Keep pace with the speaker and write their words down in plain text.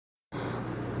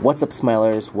What's up,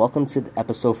 Smilers? Welcome to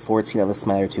episode 14 of the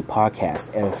Smiler 2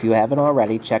 podcast. And if you haven't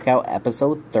already, check out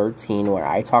episode 13 where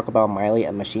I talk about Miley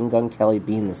and Machine Gun Kelly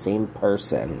being the same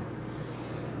person.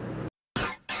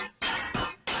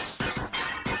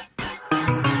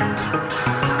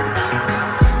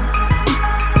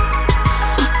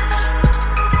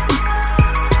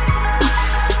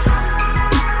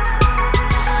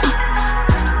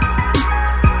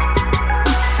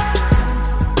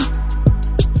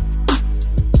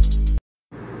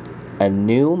 A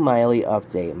new Miley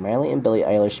update. Miley and Billie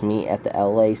Eilish meet at the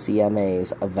LA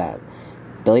CMA's event.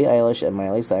 Billie Eilish and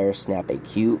Miley Cyrus snap a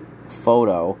cute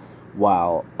photo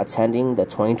while attending the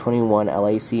 2021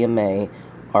 LA CMA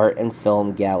Art and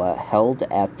Film Gala held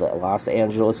at the Los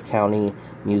Angeles County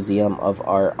Museum of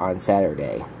Art on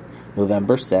Saturday,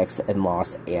 November 6th in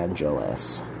Los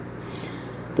Angeles.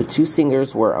 The two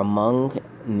singers were among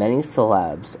many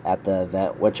celebs at the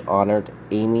event, which honored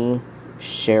Amy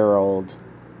Sherald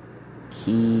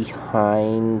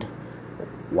Keyhind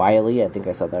Wiley, I think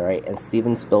I said that right, and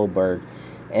Steven Spielberg,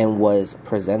 and was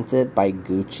presented by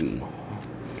Gucci.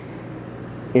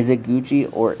 Is it Gucci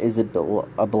or is it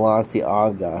a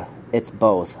Balenciaga? It's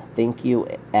both. Thank you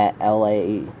at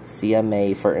LA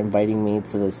CMA for inviting me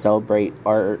to the Celebrate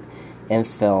Art and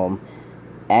Film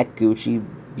at Gucci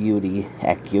Beauty,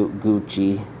 at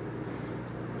Gucci,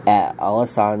 at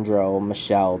Alessandro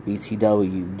Michelle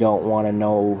BTW. You don't want to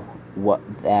know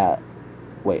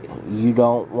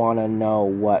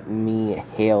what me,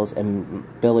 Hales, and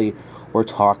Billie were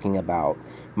talking about.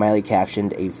 Miley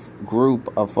captioned a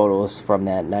group of photos from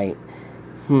that night.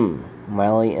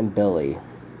 Miley and Billie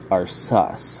are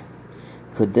sus.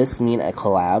 Could this mean a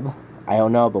collab? I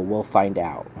don't know, but we'll find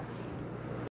out.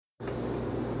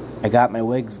 I got my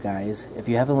wigs, guys. If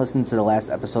you haven't listened to the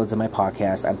last episodes of my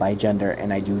podcast, I'm bigender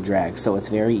and I do drag, so it's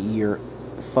very euphoric,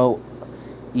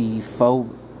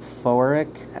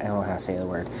 I don't know how to say the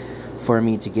word, for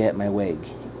me to get my wig.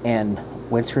 And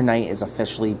Winter Night is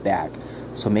officially back.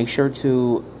 So make sure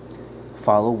to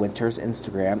follow Winter's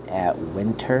Instagram at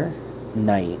Winter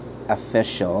Night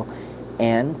Official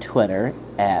and Twitter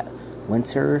at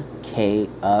Winter K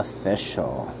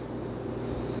Official.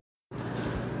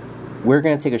 We're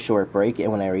going to take a short break,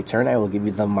 and when I return, I will give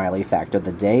you the Miley fact of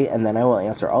the day, and then I will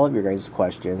answer all of your guys'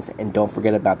 questions, and don't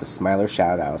forget about the Smiler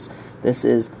shoutouts. This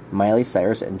is Miley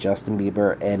Cyrus and Justin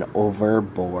Bieber and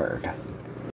Overboard.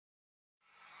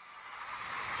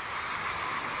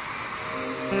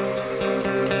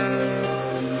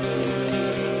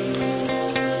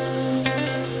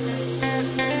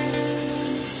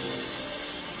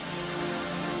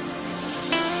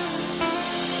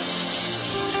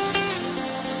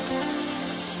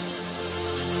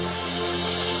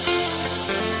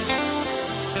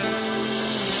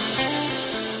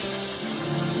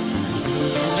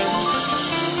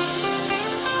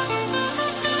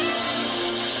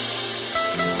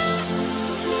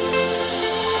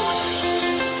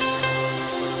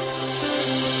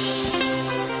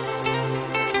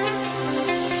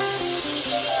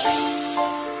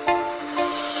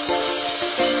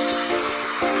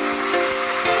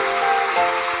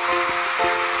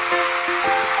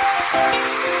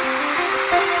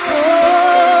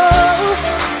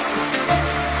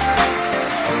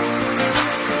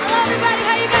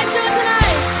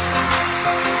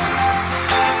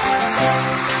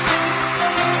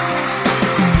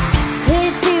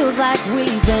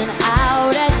 We've been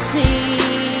out at sea,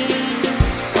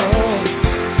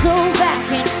 so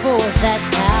back and forth,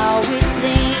 that's how we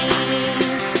think.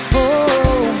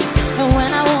 And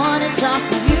when I want to talk,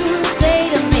 you say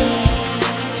to me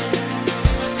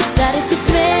that if it's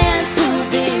meant to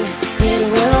be, it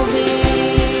will be.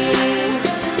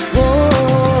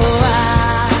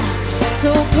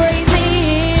 So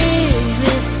crazy is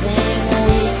this thing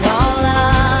we call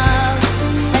love,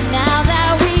 and now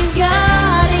that we've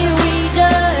got it, we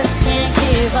just can't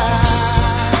give up.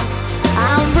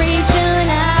 I'm reaching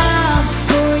out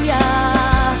for ya,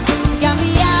 got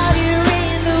me out here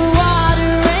in the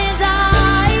water, and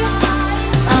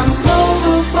I'm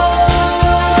overboard,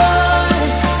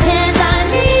 and I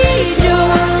need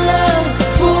your love,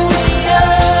 pull me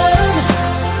up.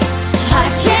 I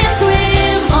can't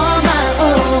swim on my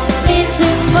own.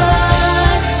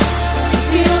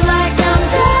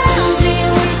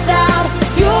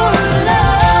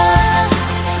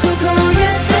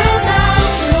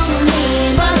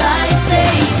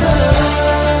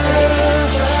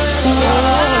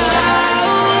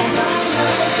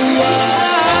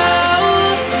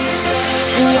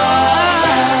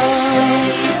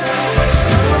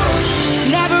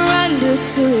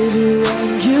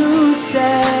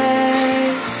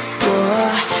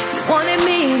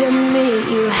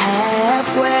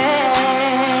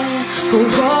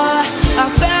 raw. I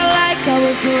felt like I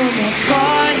was doing my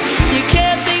part. You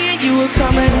kept thinking you were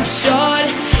coming up short.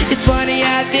 It's funny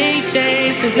how things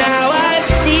change, but now I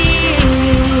see.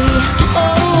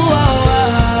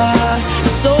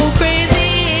 So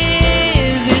crazy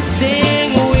is this thing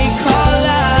we call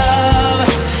love.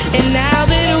 And now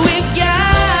that we've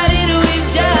got it, we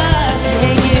just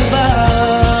can't give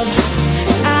up.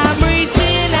 I'm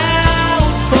reaching out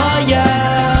for ya.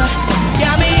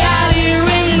 Got me out here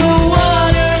in the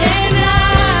water and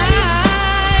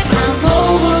I'm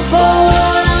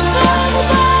overboard,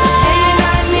 and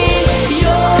I need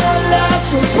your love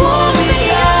to pull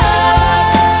me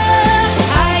up.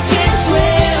 I can't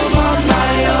swim on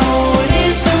my own,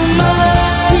 it's too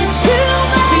much.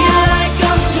 Feel like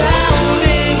I'm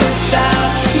drowning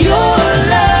without your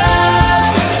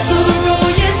love. So roll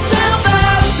yourself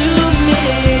out to me,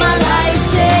 my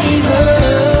lifesaver.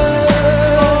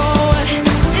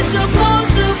 It's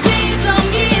supposed to be some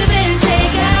give and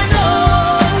take, I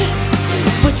know,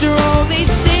 but you're only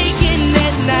taking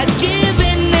and not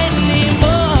giving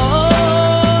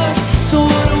anymore. So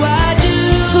what do I do?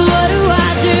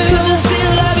 'Cause I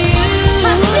still love you.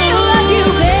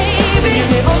 Baby. You're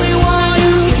the only one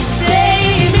who can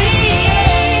save me.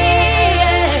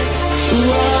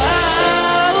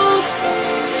 Whoa,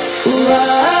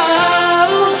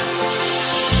 whoa,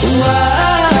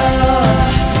 whoa.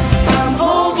 I'm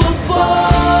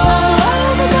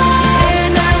overboard,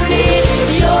 and I need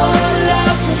your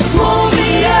love to pull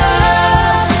me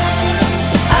up.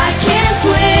 I can't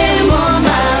swim on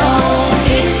my own,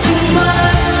 it's too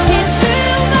much.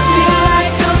 Feel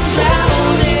like I'm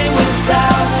drowning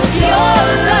without your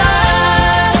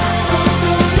love. So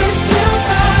throw yourself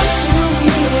out to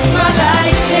me, my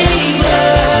lifesaver.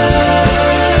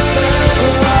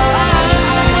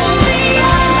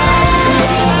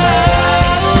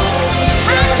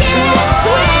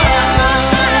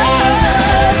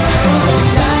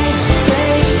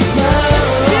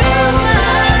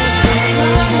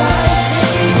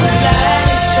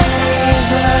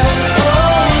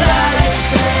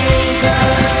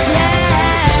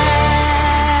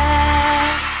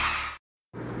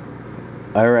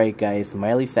 Alright guys,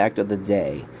 Miley fact of the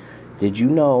day. Did you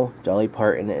know Dolly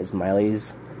Parton is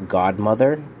Miley's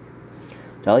godmother?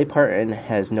 Dolly Parton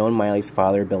has known Miley's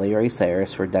father, Billie Ray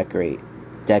Cyrus, for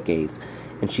decades,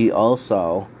 and she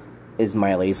also is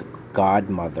Miley's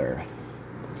godmother.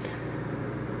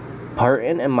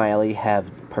 Parton and Miley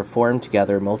have performed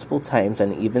together multiple times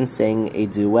and even sang a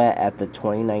duet at the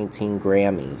 2019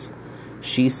 Grammys.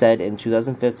 She said in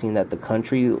 2015 that the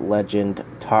country legend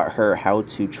taught her how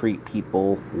to treat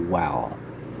people well.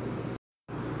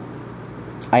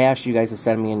 I asked you guys to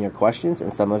send me in your questions,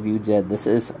 and some of you did. This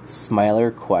is Smiler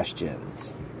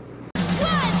Questions. 1,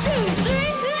 2, 3.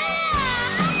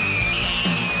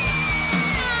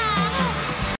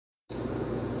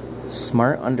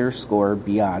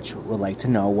 Smart_Biatch would like to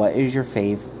know, what is your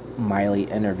fave Miley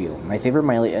interview? My favorite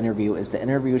Miley interview is the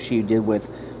interview she did with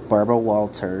Barbara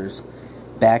Walters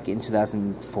back in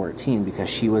 2014, because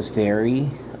she was very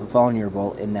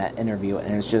vulnerable in that interview,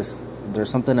 and it's just,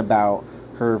 there's something about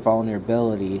her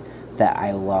vulnerability that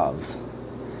I love.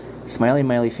 Smiley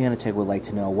Miley Fanatic would like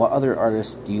to know, what other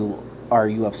artists are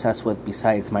you obsessed with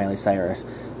besides Miley Cyrus?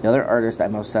 The other artist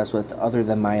I'm obsessed with other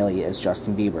than Miley is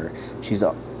Justin Bieber.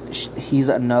 He's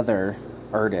another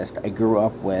artist I grew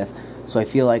up with, so I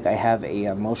feel like I have an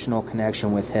emotional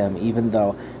connection with him, even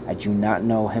though I do not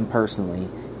know him personally.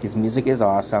 His music is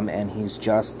awesome, and he's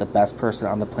just the best person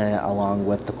on the planet, along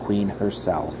with the Queen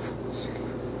herself.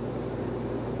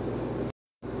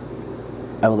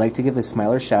 I would like to give a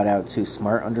Smiler shout out to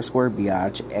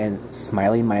Smart_Biatch and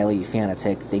Smiley Miley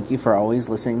Fanatic. Thank you for always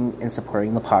listening and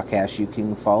supporting the podcast. You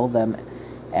can follow them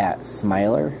at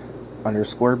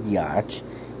Smiler_Biatch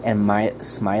and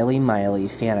Smiley Miley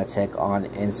Fanatic on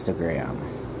Instagram.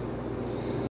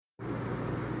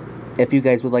 If you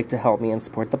guys would like to help me and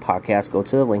support the podcast, go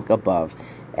to the link above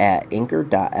at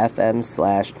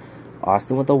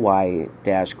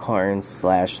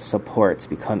anchor.fm/AustinWithAY-Carnes/support to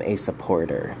become a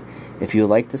supporter. If you would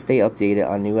like to stay updated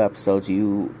on new episodes,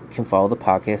 you can follow the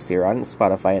podcast here on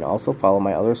Spotify, and also follow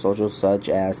my other socials such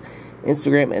as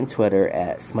Instagram and Twitter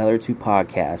at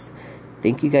Smiler2Podcast.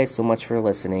 Thank you guys so much for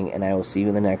listening, and I will see you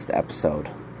in the next episode.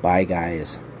 Bye,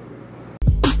 guys.